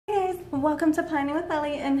Welcome to Planning with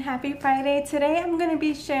Ellie and happy Friday. Today I'm going to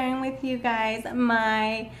be sharing with you guys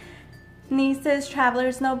my niece's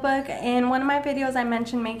traveler's notebook. In one of my videos I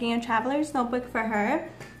mentioned making a traveler's notebook for her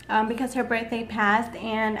because her birthday passed,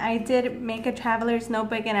 and I did make a traveler's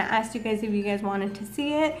notebook and I asked you guys if you guys wanted to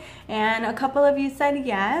see it, and a couple of you said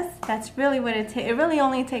yes. That's really what it takes. It really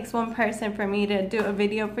only takes one person for me to do a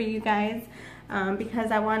video for you guys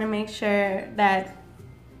because I want to make sure that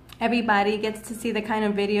everybody gets to see the kind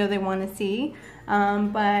of video they want to see.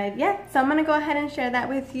 But yeah, so I'm gonna go ahead and share that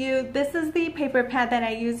with you. This is the paper pad that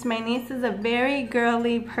I used. My niece is a very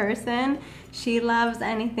girly person. She loves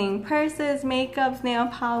anything, purses, makeups, nail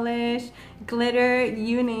polish, glitter,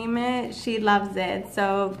 you name it, she loves it.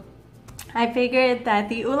 So I figured that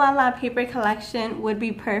the Ooh La La paper collection would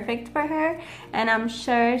be perfect for her, and I'm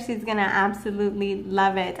sure she's gonna absolutely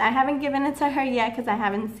love it. I haven't given it to her yet because I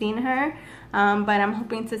haven't seen her, but I'm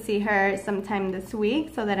hoping to see her sometime this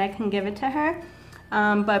week so that I can give it to her.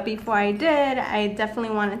 But before I did, I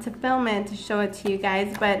definitely wanted to film it to show it to you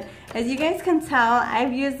guys. But as you guys can tell,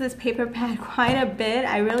 I've used this paper pad quite a bit.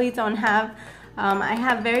 I really don't have I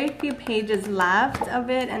have very few pages left of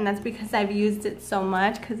it, and that's because I've used it so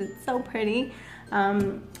much because it's so pretty.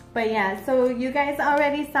 But yeah, so you guys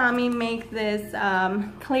already saw me make this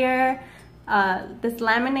this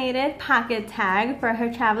laminated pocket tag for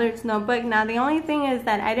her traveler's notebook. Now the only thing is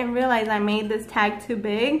that I didn't realize I made this tag too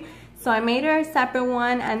big, so I made her a separate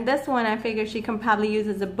one, and this one I figured she can probably use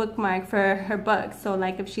as a bookmark for her book. So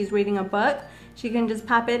like if she's reading a book, she can just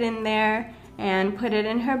pop it in there and put it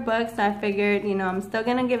in her book. So I figured, you know, I'm still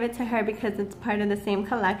gonna give it to her because it's part of the same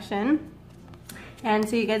collection. And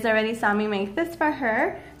so you guys already saw me make this for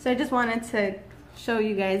her, so I just wanted to show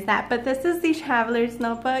you guys that. But this is the traveler's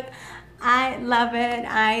notebook. I love it.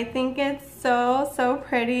 I think it's so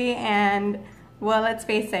pretty, and well, let's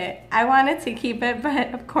face it, I wanted to keep it,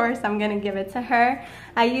 but of course I'm gonna give it to her.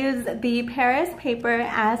 I used the Paris paper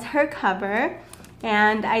as her cover,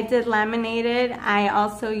 and I did laminate it. I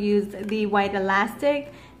also used the white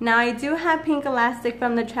elastic. Now I do have pink elastic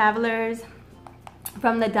from the Travelers,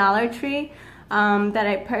 from the Dollar Tree that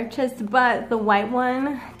I purchased, but the white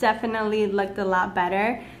one definitely looked a lot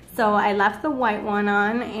better. So I left the white one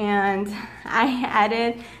on, and I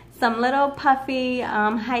added some little puffy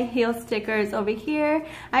high heel stickers over here.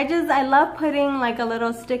 I love putting like a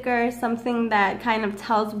little sticker, something that kind of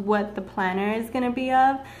tells what the planner is gonna be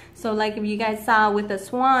of. So like if you guys saw with the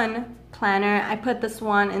swan planner, I put the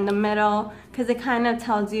swan in the middle because it kind of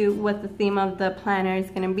tells you what the theme of the planner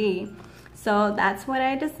is gonna be. So that's what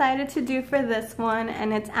I decided to do for this one,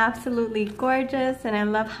 and it's absolutely gorgeous, and I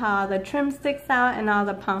love how the trim sticks out and all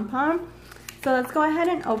the pom-pom. So let's go ahead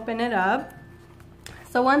and open it up.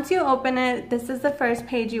 So once you open it, this is the first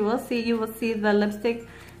page you will see. You will see the lipstick,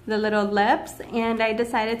 the little lips, and I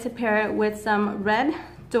decided to pair it with some red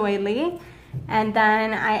doily. And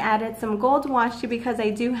then I added some gold washi because I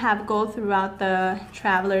do have gold throughout the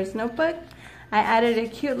traveler's notebook. I added a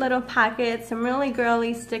cute little pocket, some really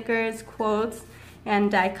girly stickers, quotes, and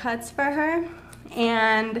die cuts for her.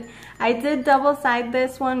 And I did double side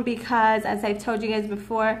this one because, as I told you guys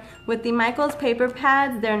before, with the Michaels paper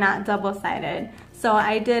pads, they're not double sided. So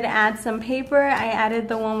I did add some paper. I added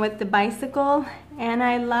the one with the bicycle, and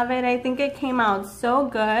I love it. I think it came out so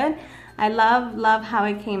good. I love how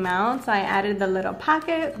it came out. So I added the little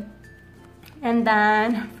pocket. And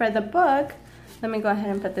then for the book, let me go ahead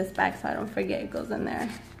and put this back so I don't forget it goes in there.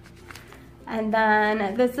 And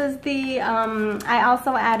then this is the, I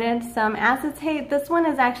also added some acetate. This one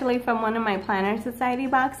is actually from one of my Planner Society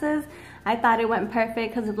boxes. I thought it went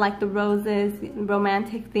perfect because of like the roses,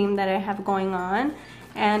 romantic theme that I have going on.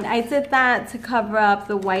 And I did that to cover up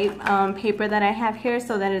the white paper that I have here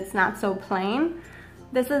so that it's not so plain.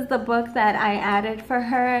 This is the book that I added for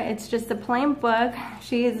her. It's just a plain book.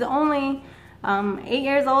 She is only 8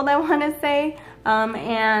 years old, I want to say,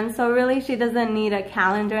 and so really she doesn't need a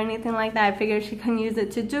calendar or anything like that. I figured she can use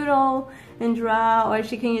it to doodle and draw, or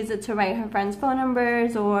she can use it to write her friends' phone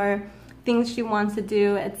numbers or things she wants to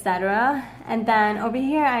do, etc. And then over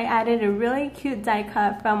here I added a really cute die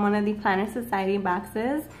cut from one of the Planner Society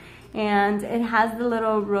boxes, and it has the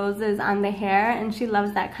little roses on the hair, and she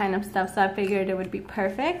loves that kind of stuff, so I figured it would be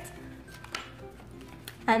perfect.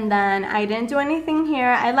 And then I didn't do anything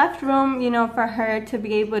here. I left room, you know, for her to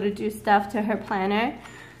be able to do stuff to her planner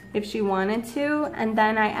if she wanted to. And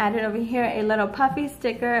then I added over here a little puffy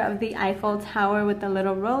sticker of the Eiffel Tower with the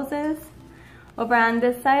little roses. Over on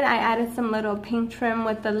this side, I added some little pink trim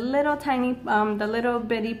with the little tiny, the little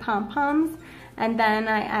bitty pom-poms. And then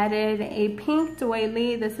I added a pink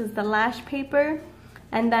doily. This is the lash paper.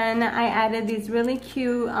 And then I added these really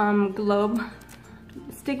cute globe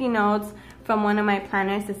sticky notes from one of my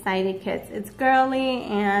Planner Society kits. It's girly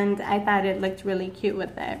and I thought it looked really cute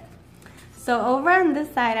with it. So over on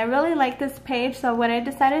this side, I really like this page, so what I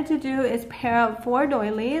decided to do is pair up 4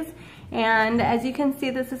 doilies. And as you can see,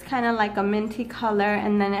 this is kind of like a minty color,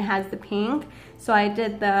 and then it has the pink. So I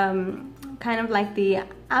did the kind of like the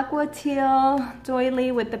aqua teal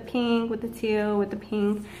doily with the pink, with the teal, with the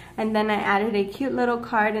pink. And then I added a cute little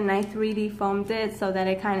card and I 3D foamed it so that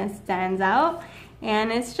it kind of stands out.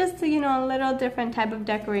 And it's just, you know, a little different type of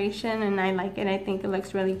decoration, and I like it. I think it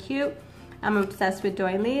looks really cute. I'm obsessed with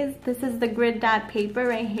doilies. This is the grid dot paper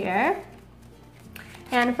right here.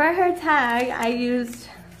 And for her tag, I used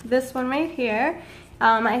this one right here.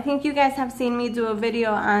 I think you guys have seen me do a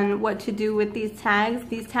video on what to do with these tags.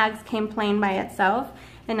 These tags came plain by itself,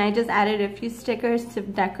 and I just added a few stickers to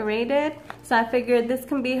decorate it. So I figured this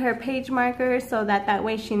can be her page marker, so that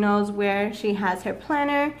way she knows where she has her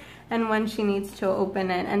planner and when she needs to open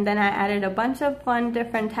it. And then I added a bunch of fun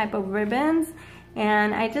different type of ribbons,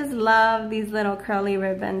 and I just love these little curly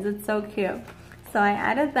ribbons. It's so cute. So I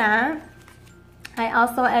added that. I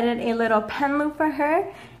also added a little pen loop for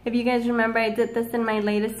her. If you guys remember, I did this in my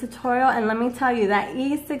latest tutorial, and let me tell you, that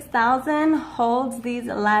E6000 holds these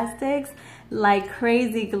elastics like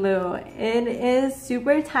crazy glue. It is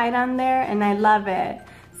super tight on there, and I love it.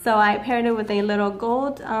 So I paired it with a little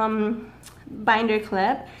gold binder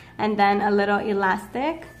clip, and then a little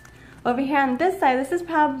elastic. Over here on this side, this is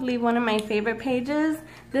probably one of my favorite pages.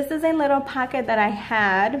 This is a little pocket that I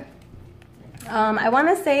had. I want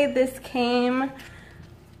to say these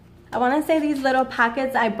little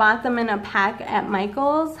pockets, I bought them in a pack at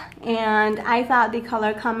Michael's, and I thought the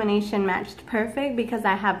color combination matched perfect because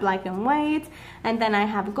I have black and white, and then I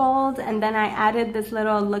have gold, and then I added this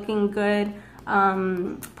little looking good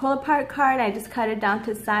pull apart card. I just cut it down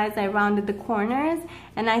to size. I rounded the corners,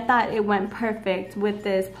 and I thought it went perfect with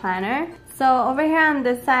this planner. So over here on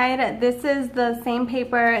this side, this is the same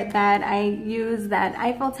paper that I used, that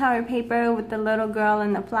Eiffel Tower paper with the little girl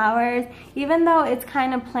and the flowers. Even though it's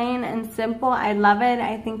kind of plain and simple, I love it.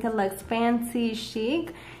 I think it looks fancy,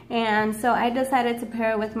 chic. And so I decided to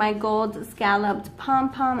pair it with my gold scalloped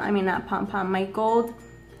my gold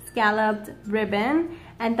scalloped ribbon.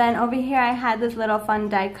 And then over here I had this little fun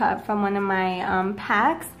die cut from one of my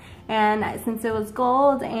packs. And since it was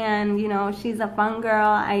gold and, you know, she's a fun girl,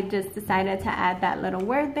 I just decided to add that little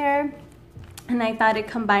word there. And I thought it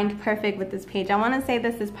combined perfect with this page. I want to say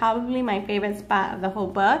this is probably my favorite spot of the whole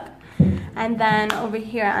book. And then over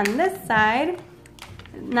here on this side,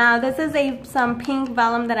 now this is some pink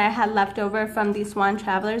vellum that I had left over from the Swan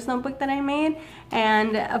Traveler's notebook that I made.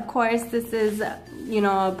 And of course this is, you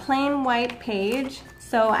know, a plain white page.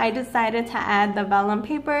 So I decided to add the vellum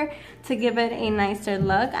paper to give it a nicer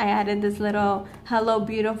look. I added this little Hello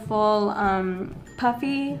Beautiful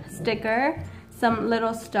puffy sticker, some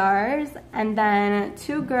little stars, and then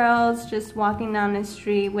 2 girls just walking down the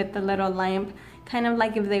street with the little lamp, kind of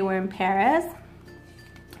like if they were in Paris.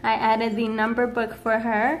 I added the number book for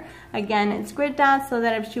her. Again, it's grid dots so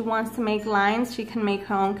that if she wants to make lines, she can make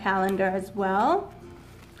her own calendar as well.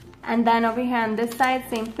 And then over here on this side,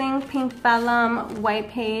 same thing, pink vellum, white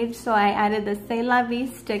page. So I added the C'est La Vie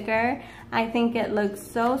sticker. I think it looks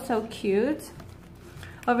so, so cute.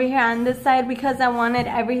 Over here on this side, because I wanted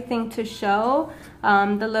everything to show,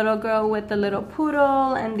 the little girl with the little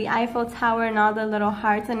poodle and the Eiffel Tower and all the little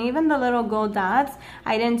hearts and even the little gold dots,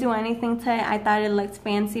 I didn't do anything to it. I thought it looked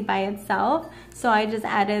fancy by itself. So I just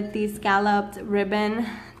added the scalloped ribbon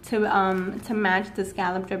to match the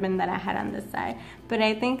scalloped ribbon that I had on this side. But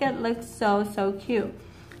I think it looks so, so cute.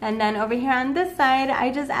 And then over here on this side,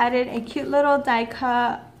 I just added a cute little die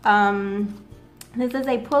cut. This is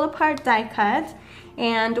a pull apart die cut.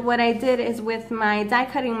 And what I did is with my die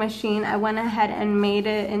cutting machine, I went ahead and made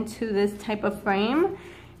it into this type of frame.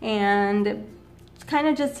 And kind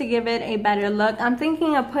of just to give it a better look. I'm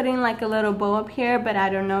thinking of putting like a little bow up here, but I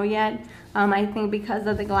don't know yet. I think because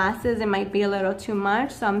of the glasses, it might be a little too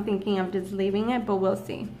much, so I'm thinking of just leaving it, but we'll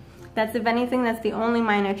see. That's, if anything, that's the only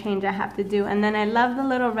minor change I have to do. And then I love the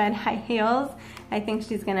little red high heels. I think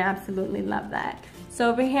she's gonna absolutely love that. So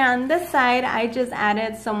over here on this side, I just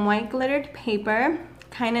added some white glittered paper,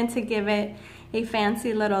 kind of to give it a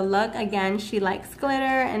fancy little look. Again, she likes glitter,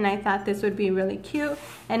 and I thought this would be really cute.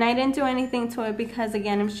 And I didn't do anything to it because,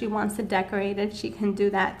 again, if she wants to decorate it, she can do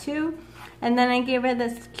that too. And then I gave her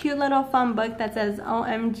this cute little fun book that says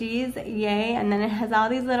OMGs, yay. And then it has all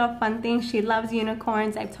these little fun things. She loves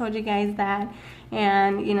unicorns. I've told you guys that.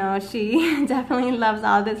 And, you know, she definitely loves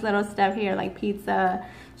all this little stuff here, like pizza,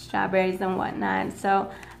 strawberries, and whatnot. So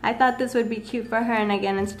I thought this would be cute for her. And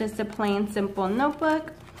again, it's just a plain, simple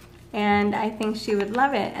notebook. and I think she would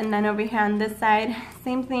love it. And then over here on this side,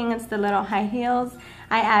 same thing, it's the little high heels.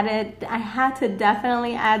 I had to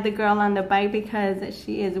definitely add the girl on the bike because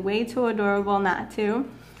she is way too adorable not to.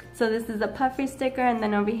 So this is a puffy sticker, and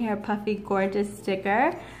then over here, puffy gorgeous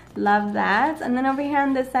sticker. Love that. And then over here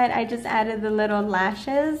on this side, I just added the little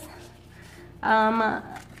lashes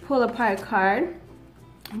pull apart card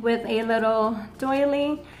with a little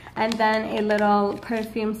doily, and then a little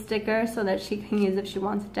perfume sticker so that she can use if she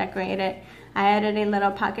wants to decorate it. I added a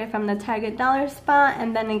little pocket from the Target dollar spot,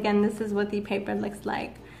 and then again, this is what the paper looks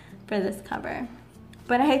like for this cover.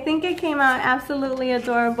 But I think it came out absolutely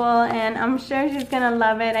adorable, and I'm sure she's gonna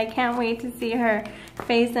love it. I can't wait to see her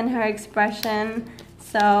face and her expression.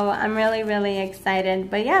 So I'm really, really excited.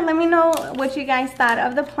 But yeah, let me know what you guys thought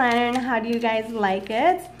of the planner and how do you guys like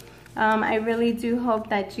it. I really do hope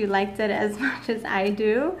that you liked it as much as I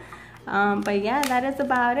do. But yeah, that is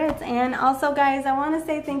about it. And also guys, I want to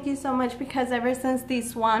say thank you so much, because ever since the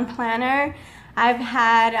Swan planner, I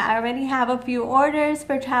already have a few orders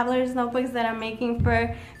for traveler's notebooks that I'm making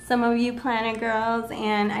for some of you planner girls,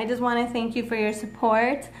 and I just want to thank you for your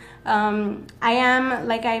support. I am,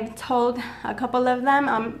 like I've told a couple of them,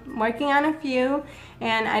 I'm working on a few,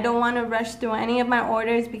 and I don't want to rush through any of my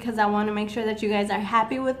orders because I want to make sure that you guys are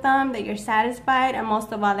happy with them, that you're satisfied, and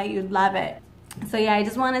most of all that you love it. So yeah, I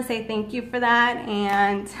just want to say thank you for that,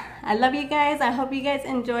 and I love you guys. I hope you guys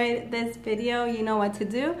enjoyed this video. You know what to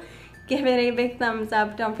do. Give it a big thumbs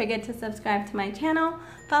up. Don't forget to subscribe to my channel.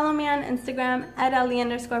 Follow me on Instagram at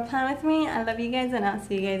 @Eli_planwithme. I love you guys, and I'll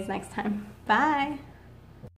see you guys next time. Bye.